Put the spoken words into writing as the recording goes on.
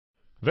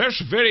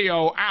This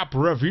video app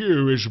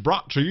review is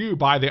brought to you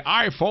by the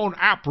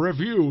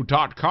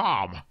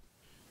iPhoneAppReview.com.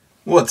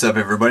 What's up,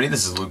 everybody?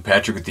 This is Luke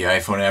Patrick with the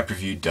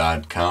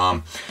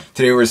iPhoneAppReview.com.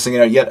 Today we're singing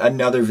out yet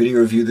another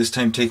video review, this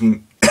time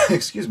taking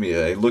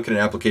a look at an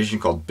application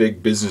called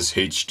Big Business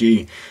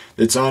HD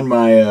that's on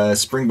my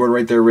springboard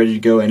right there ready to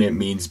go, and it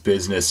means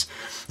business.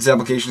 This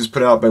application is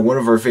put out by one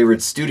of our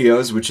favorite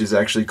studios, which is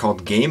actually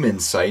called Game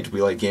Insight.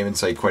 We like Game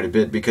Insight quite a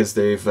bit because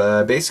they've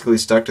basically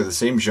stuck to the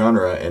same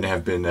genre and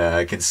have been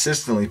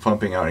consistently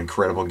pumping out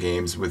incredible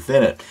games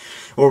within it.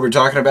 What we're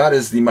talking about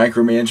is the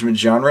micromanagement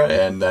genre,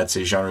 and that's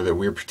a genre that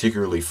we're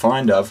particularly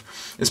fond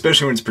of,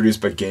 especially when it's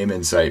produced by Game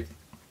Insight.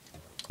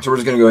 So we're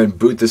just going to go ahead and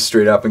boot this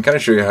straight up and kind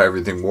of show you how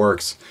everything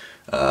works.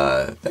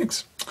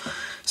 Thanks.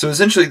 So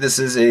essentially this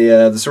is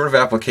the sort of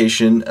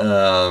application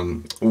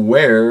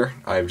where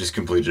I've just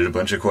completed a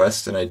bunch of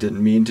quests and I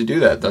didn't mean to do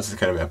that. That's the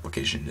kind of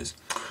application it is.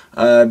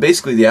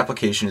 Basically the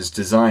application is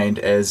designed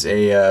as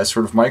a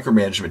sort of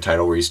micromanagement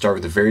title where you start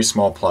with a very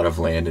small plot of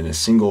land and a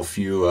single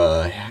few,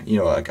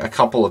 a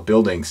couple of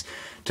buildings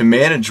to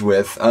manage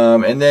with,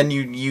 and then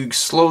you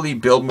slowly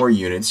build more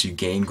units, you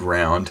gain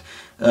ground.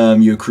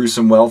 You accrue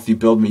some wealth, you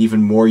build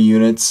even more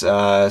units,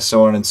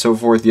 so on and so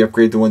forth. You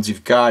upgrade the ones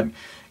you've got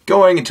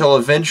going until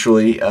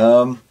eventually,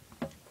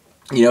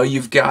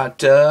 you've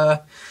got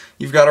a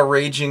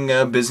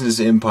raging business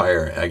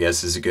empire, I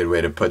guess is a good way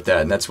to put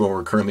that. And that's what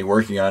we're currently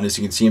working on. As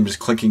you can see, I'm just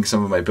clicking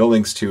some of my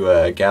buildings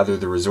to gather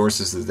the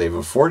resources that they've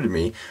afforded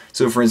me.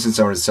 So for instance,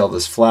 I want to sell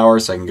this flour,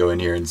 so I can go in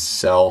here and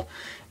sell.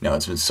 Now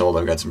it's been sold.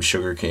 I've got some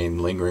sugarcane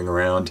lingering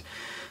around.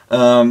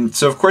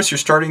 So of course you're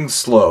starting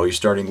slow. You're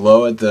starting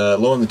low in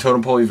the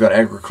totem pole. You've got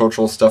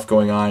agricultural stuff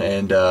going on,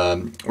 and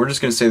we're just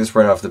going to say this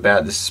right off the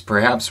bat. This is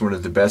perhaps one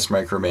of the best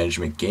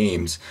micromanagement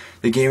games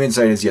that Game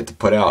Insight has yet to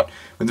put out,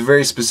 with a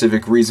very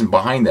specific reason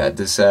behind that.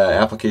 This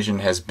application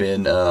has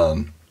been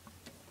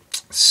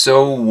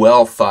so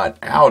well thought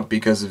out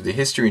because of the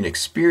history and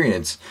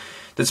experience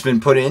that's been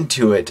put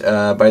into it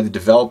by the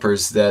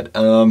developers that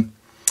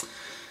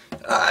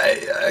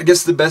I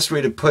guess the best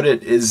way to put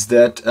it is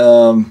that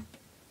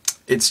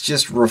it's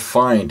just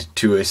refined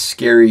to a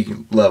scary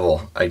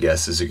level, I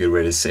guess is a good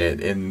way to say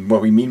it. And what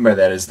we mean by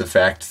that is the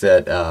fact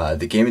that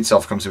the game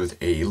itself comes with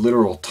a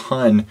literal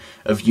ton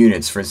of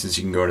units. For instance,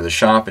 you can go into the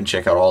shop and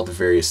check out all the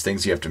various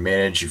things you have to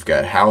manage. You've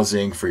got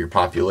housing for your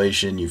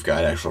population, you've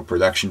got actual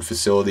production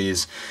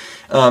facilities,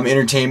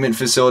 entertainment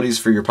facilities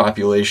for your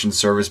population,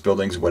 service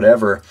buildings,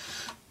 whatever,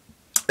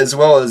 as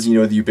well as, the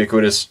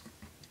ubiquitous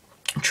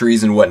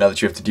trees and whatnot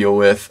that you have to deal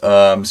with,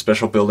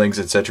 special buildings,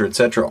 etc.,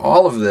 etc.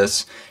 All of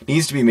this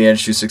needs to be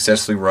managed to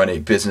successfully run a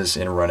business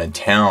and run a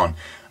town,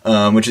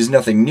 which is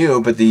nothing new,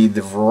 but the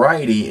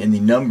variety and the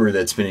number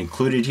that's been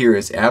included here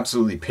is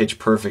absolutely pitch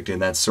perfect,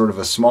 and that's sort of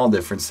a small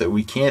difference that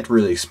we can't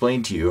really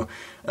explain to you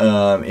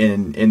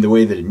in the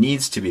way that it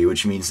needs to be,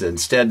 which means that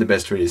instead the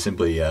best way to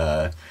simply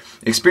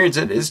experience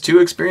it is to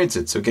experience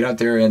it. So get out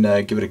there and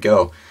give it a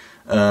go.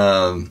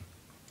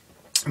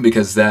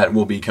 Because that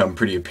will become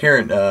pretty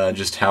apparent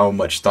just how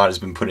much thought has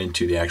been put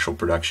into the actual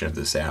production of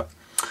this app.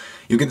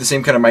 You get the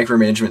same kind of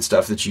micromanagement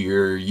stuff that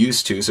you're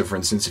used to. So for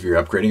instance, if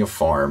you're upgrading a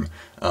farm,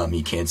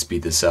 you can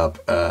speed this up,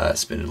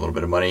 spend a little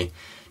bit of money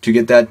to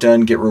get that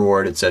done, get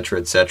reward, etc.,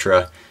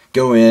 etc.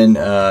 Go in,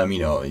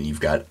 you've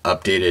got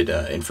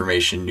updated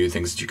information, new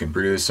things that you can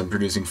produce. I'm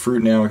producing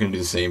fruit now. We're going to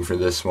do the same for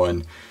this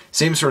one.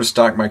 Same sort of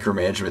stock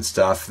micromanagement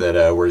stuff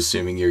that we're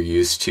assuming you're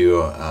used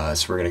to.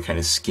 So we're going to kind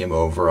of skim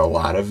over a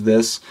lot of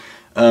this.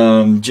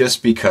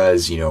 Just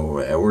because,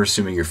 we're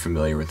assuming you're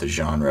familiar with the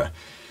genre.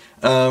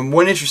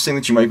 One interesting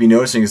that you might be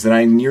noticing is that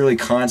I'm nearly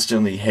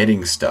constantly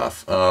heading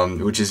stuff,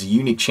 which is a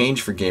unique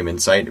change for Game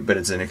Insight, but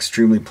it's an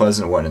extremely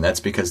pleasant one, and that's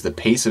because the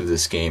pace of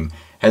this game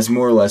has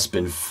more or less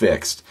been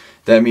fixed.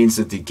 That means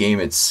that the game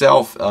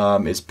itself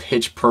is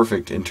pitch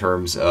perfect in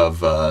terms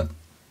of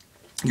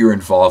your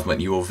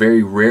involvement. You will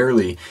very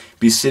rarely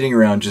be sitting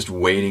around just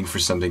waiting for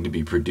something to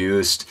be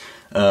produced.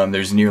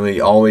 There's nearly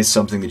always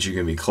something that you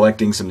can be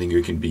collecting, something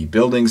you can be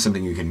building,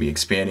 something you can be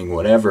expanding,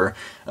 whatever.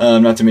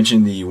 Not to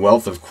mention the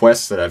wealth of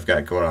quests that I've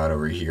got going on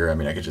over here. I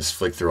mean, I could just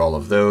flick through all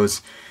of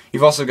those.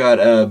 You've also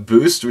got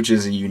Boost, which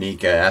is a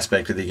unique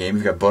aspect of the game.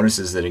 You've got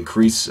bonuses that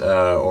increase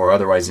or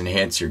otherwise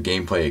enhance your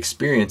gameplay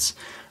experience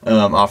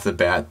off the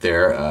bat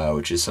there,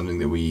 which is something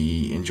that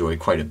we enjoy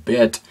quite a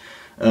bit.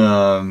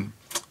 I'm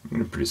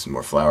going to produce some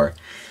more flour.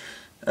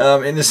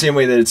 In the same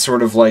way that it's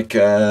sort of like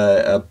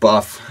a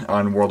buff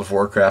on World of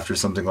Warcraft or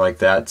something like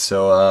that.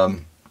 So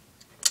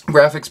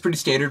graphics pretty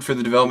standard for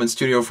the development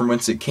studio from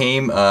whence it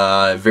came.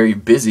 Very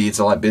busy. It's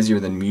a lot busier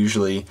than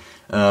usually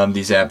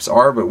these apps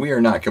are, but we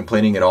are not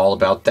complaining at all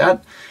about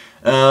that.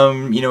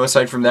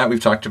 Aside from that, we've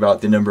talked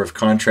about the number of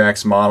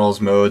contracts, models,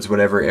 modes,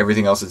 whatever,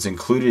 everything else that's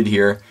included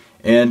here.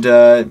 And,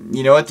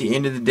 at the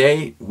end of the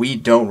day, we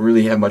don't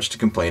really have much to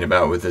complain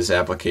about with this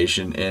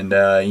application. And,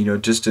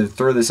 just to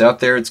throw this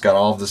out there, it's got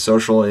all of the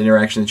social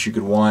interaction that you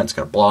could want. It's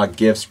got blog,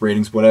 GIFs,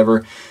 ratings,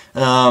 whatever.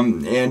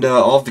 And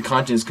all of the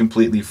content is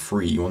completely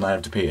free. You will not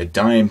have to pay a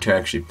dime to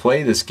actually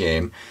play this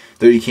game,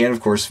 though you can, of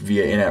course,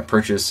 via in-app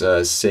purchase,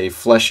 say,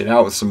 flesh it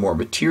out with some more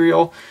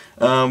material.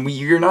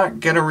 You're not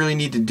going to really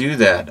need to do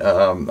that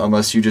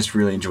unless you just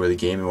really enjoy the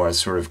game and want to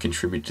sort of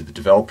contribute to the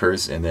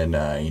developers and then,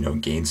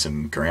 gain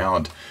some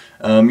ground.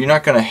 You're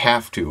not going to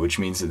have to, which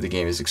means that the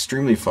game is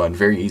extremely fun,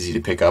 very easy to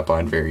pick up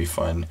on, very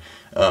fun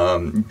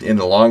in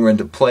the long run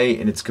to play,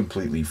 and it's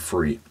completely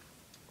free.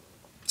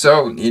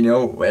 So, at the end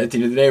of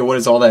the day, what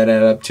does all that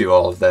add up to?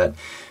 All of that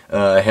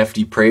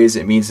hefty praise.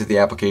 It means that the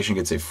application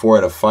gets a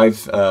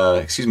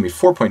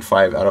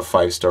 4.5 out of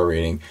 5 star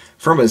rating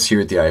from us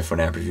here at the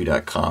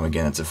iPhoneAppReview.com.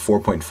 Again, it's a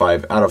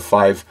 4.5 out of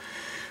 5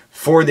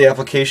 for the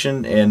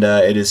application, and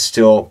it is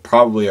still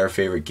probably our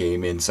favorite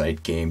Game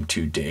Insight game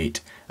to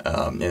date.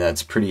 And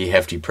that's pretty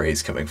hefty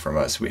praise coming from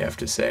us, we have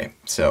to say.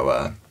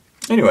 So,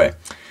 anyway,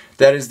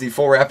 that is the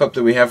full wrap-up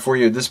that we have for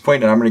you at this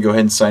point, and I'm going to go ahead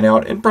and sign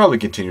out and probably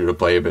continue to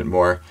play a bit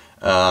more.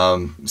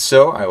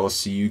 So I will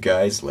see you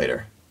guys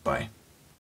later. Bye.